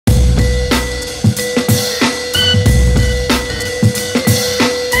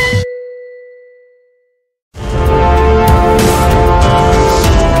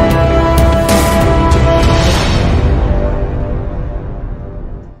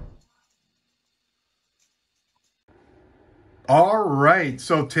All right,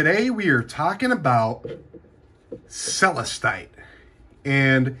 so today we are talking about Celestite.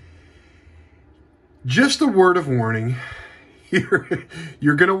 And just a word of warning,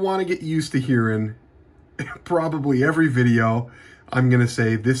 you're going to want to get used to hearing probably every video I'm going to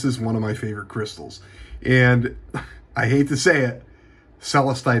say this is one of my favorite crystals. And I hate to say it,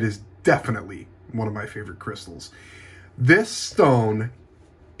 Celestite is definitely one of my favorite crystals. This stone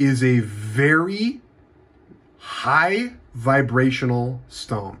is a very high vibrational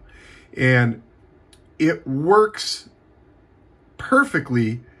stone, and it works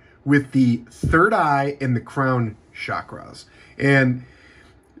perfectly with the third eye and the crown chakras. And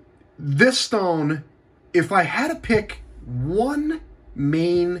this stone, if I had to pick one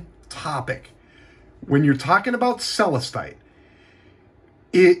main topic when you're talking about Celestite,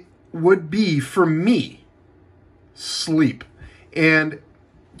 it would be, for me, sleep. And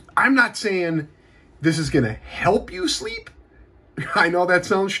I'm not saying this is going to help you sleep. I know that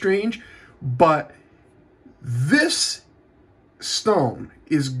sounds strange, but this stone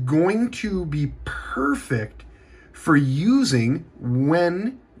is going to be perfect for using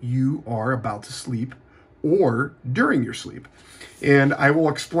when you are about to sleep or during your sleep. And I will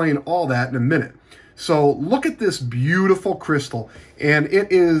explain all that in a minute. So look at this beautiful crystal, and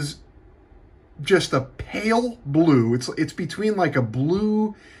it is just a pale blue. It's between like a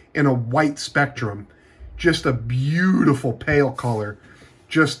blue and a white spectrum. Just a beautiful pale color,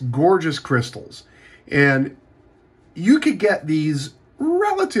 just gorgeous crystals. And you could get these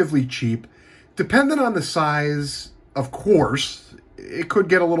relatively cheap, depending on the size, of course. It could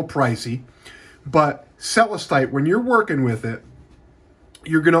get a little pricey, but Celestite, when you're working with it,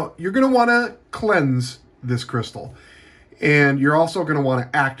 you're gonna want to cleanse this crystal, and you're also gonna want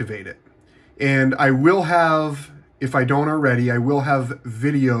to activate it. And I will have, if I don't already, I will have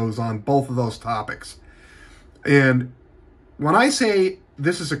videos on both of those topics. And when I say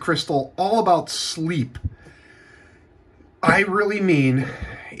this is a crystal all about sleep, I really mean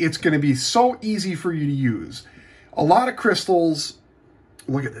it's going to be so easy for you to use. A lot of crystals,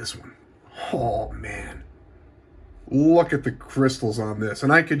 look at this one. Oh, man. Look at the crystals on this.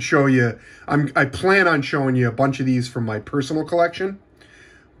 And I could show you, I plan on showing you a bunch of these from my personal collection.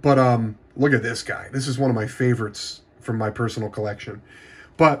 But look at this guy. This is one of my favorites from my personal collection.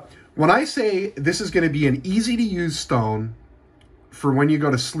 But when I say this is going to be an easy-to-use stone for when you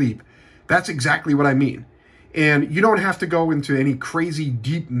go to sleep, that's exactly what I mean. And you don't have to go into any crazy,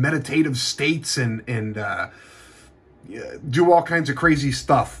 deep meditative states and do all kinds of crazy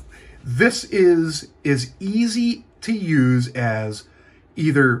stuff. This is as easy to use as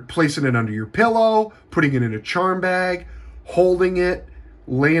either placing it under your pillow, putting it in a charm bag, holding it,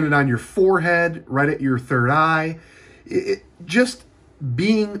 laying it on your forehead, right at your third eye. Just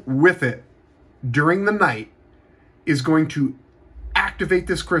being with it during the night is going to activate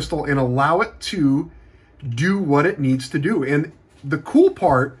this crystal and allow it to do what it needs to do. And the cool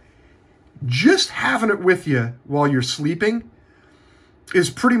part, just having it with you while you're sleeping is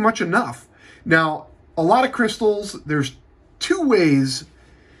pretty much enough. Now, a lot of crystals, there's two ways.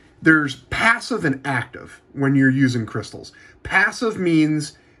 There's passive and active when you're using crystals. Passive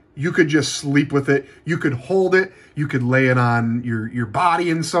means you could just sleep with it. You could hold it. You could lay it on your body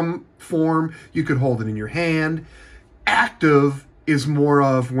in some form. You could hold it in your hand. Active is more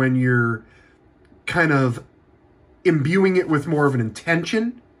of when you're kind of imbuing it with more of an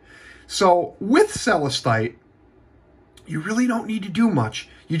intention. So with Celestite, you really don't need to do much.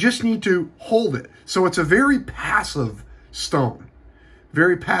 You just need to hold it. So it's a very passive stone,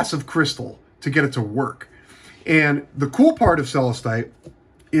 very passive crystal to get it to work. And the cool part of Celestite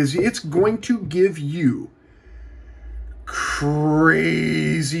is it's going to give you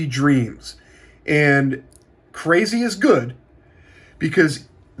crazy dreams. And crazy is good, because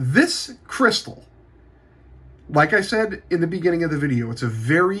this crystal, like I said in the beginning of the video, it's a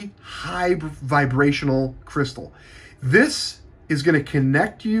very high vibrational crystal. This is going to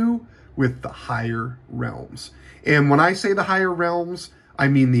connect you with the higher realms. And when I say the higher realms, I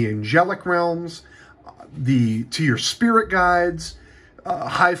mean the angelic realms, to your spirit guides,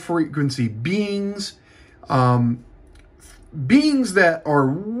 high frequency beings, beings that are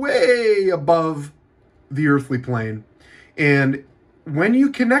way above the earthly plane. And when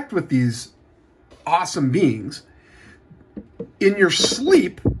you connect with these awesome beings, in your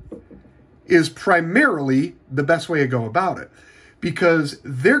sleep is primarily the best way to go about it, because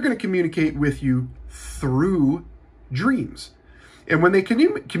they're going to communicate with you through dreams. And when they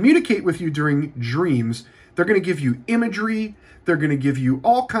communicate with you during dreams, they're going to give you imagery. They're going to give you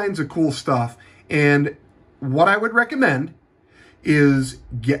all kinds of cool stuff. And what I would recommend is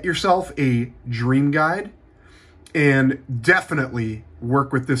get yourself a dream guide And definitely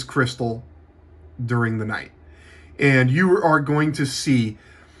work with this crystal during the night. And you are going to see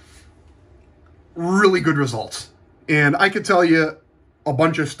really good results. And I could tell you a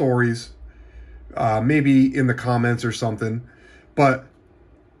bunch of stories, maybe in the comments or something. But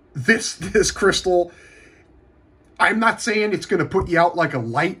this crystal, I'm not saying it's going to put you out like a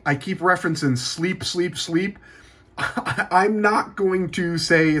light. I keep referencing sleep, sleep, sleep. I'm not going to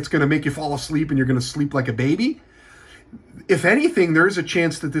say it's going to make you fall asleep and you're going to sleep like a baby. If anything, there is a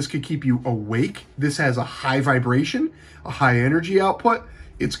chance that this could keep you awake. This has a high vibration, a high energy output.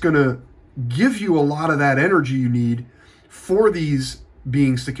 It's going to give you a lot of that energy you need for these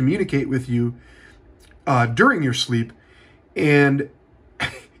beings to communicate with you during your sleep. And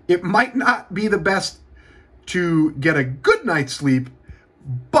it might not be the best to get a good night's sleep,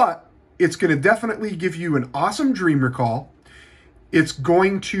 but it's going to definitely give you an awesome dream recall. It's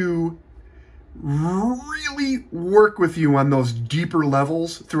going to really work with you on those deeper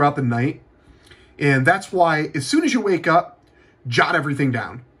levels throughout the night. And that's why as soon as you wake up, jot everything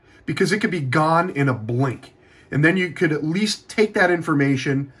down, because it could be gone in a blink. And then you could at least take that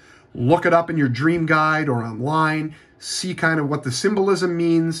information, look it up in your dream guide or online, see kind of what the symbolism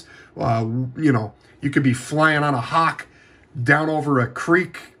means. You know, you could be flying on a hawk down over a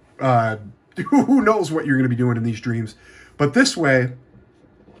creek. Who knows what you're going to be doing in these dreams. But this way,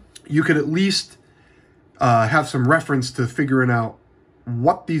 you could at least have some reference to figuring out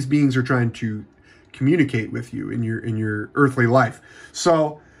what these beings are trying to communicate with you in your earthly life.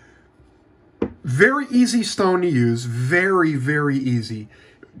 So, very easy stone to use. Very, very easy.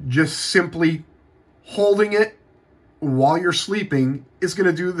 Just simply holding it while you're sleeping is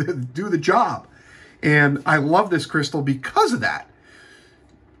going to do the job. And I love this crystal because of that.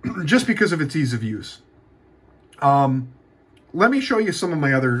 Just because of its ease of use. Let me show you some of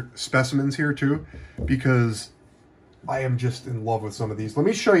my other specimens here too, because I am just in love with some of these. Let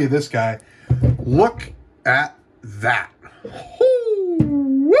me show you this guy. Look at that.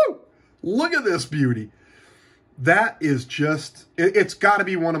 Woo! Look at this beauty. That is just, it's got to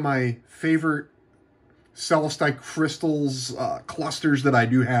be one of my favorite Celestite crystals, clusters that I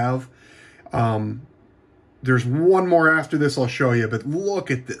do have. There's one more after this I'll show you, but look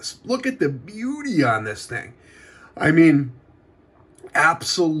at this. Look at the beauty on this thing. I mean,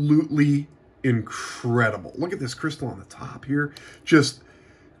 absolutely incredible. Look at this crystal on the top here. Just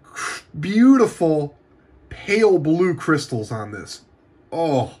beautiful pale blue crystals on this.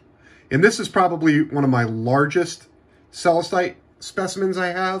 Oh, and this is probably one of my largest Celestite specimens I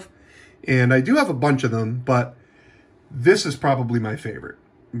have. And I do have a bunch of them, but this is probably my favorite,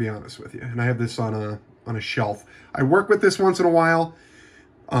 to be honest with you. And I have this on a shelf. I work with this once in a while.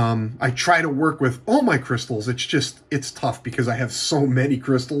 I try to work with all my crystals. It's tough because I have so many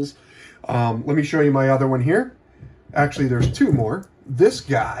crystals. Let me show you my other one here. Actually, there's two more. This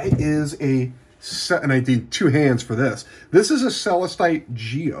guy is and I need two hands for this. This is a Celestite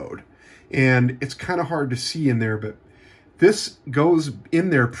geode, and it's kind of hard to see in there, but this goes in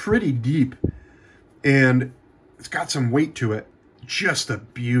there pretty deep, and it's got some weight to it. Just a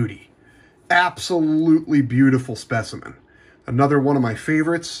beauty. Absolutely beautiful specimen. Another one of my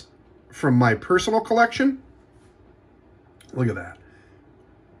favorites from my personal collection. Look at that.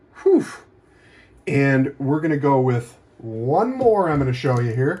 Whew. And we're going to go with one more I'm going to show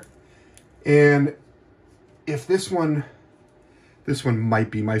you here. And if this one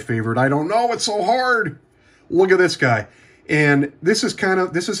might be my favorite. I don't know. It's so hard. Look at this guy. And this is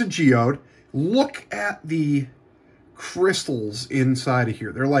a geode. Look at the crystals inside of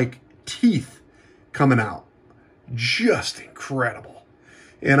here. They're like teeth coming out. Just incredible.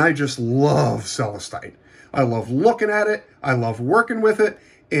 And I just love Celestite. I love looking at it. I love working with it.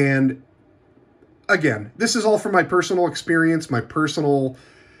 And again, this is all from my personal experience, my personal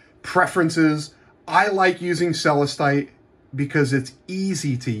preferences. I like using Celestite because it's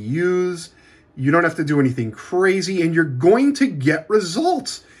easy to use. You don't have to do anything crazy, and you're going to get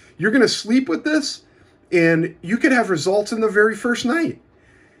results. You're going to sleep with this, and you could have results in the very first night.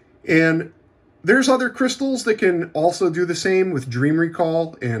 And there's other crystals that can also do the same with dream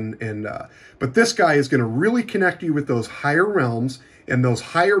recall, but this guy is going to really connect you with those higher realms and those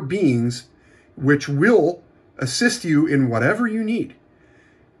higher beings, which will assist you in whatever you need.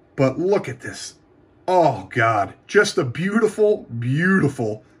 But look at this. Oh, God. Just a beautiful,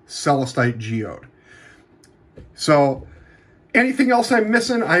 beautiful Celestite geode. So, anything else I'm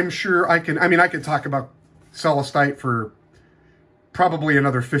missing? I'm sure I can talk about Celestite for probably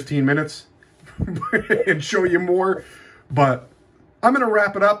another 15 minutes and show you more. But I'm going to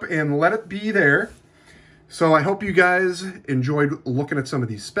wrap it up and let it be there. So I hope you guys enjoyed looking at some of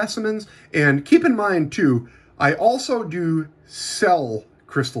these specimens. And keep in mind, too, I also do sell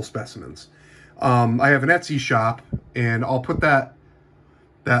crystal specimens. I have an Etsy shop, and I'll put that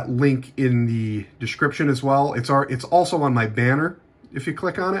link in the description as well. It's also on my banner if you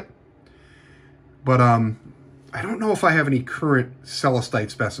click on it. But I don't know if I have any current Celestite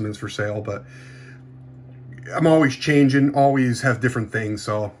specimens for sale, but I'm always changing, always have different things,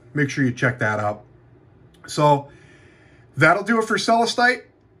 so make sure you check that out. So that'll do it for Celestite,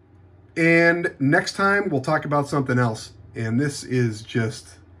 and next time we'll talk about something else. And this is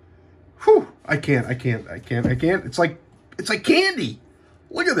just, whew, I can't. It's like candy.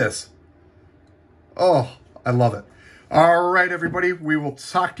 Look at this. Oh, I love it. All right, everybody, we will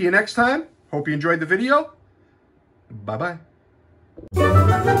talk to you next time. Hope you enjoyed the video. Bye-bye.